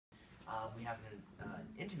we have an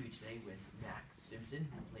interview today with Max Simpson,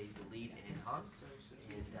 who plays the lead in Hunk,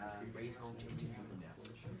 and Ray's home to interview him now.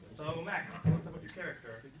 So Max, tell us about your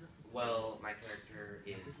character. Well, my character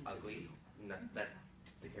is ugly. That's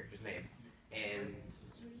the character's name, and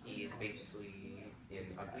he is basically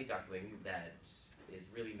an ugly duckling that is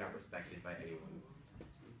really not respected by anyone.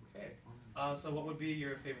 Okay. So what would be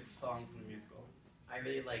your favorite song from the musical? I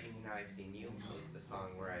really like Now I've Seen You. It's a song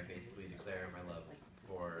where I basically declare my love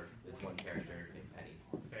for this one character named Penny,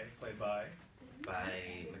 Okay, played by.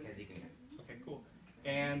 by Mackenzie Kinnear. Okay, cool.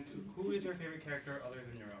 And who is your favorite character other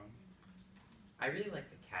than your own? I really like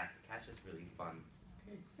the cat. The cat's just really fun.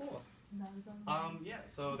 Okay, cool. Yeah,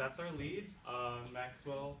 so that's our lead,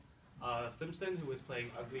 Maxwell Simpson, who is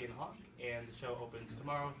playing Ugly and Hawk, and the show opens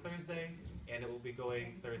tomorrow, Thursday, and it will be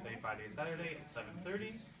going Thursday, Friday, Saturday at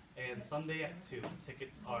 7:30, and Sunday at 2.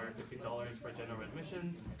 Tickets are $15 for general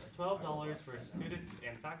admission, $12 for students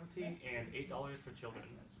and faculty, and $8 for children.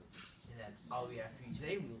 And that's all we have for you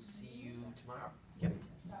today. We'll see you tomorrow. Yep.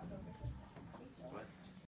 What?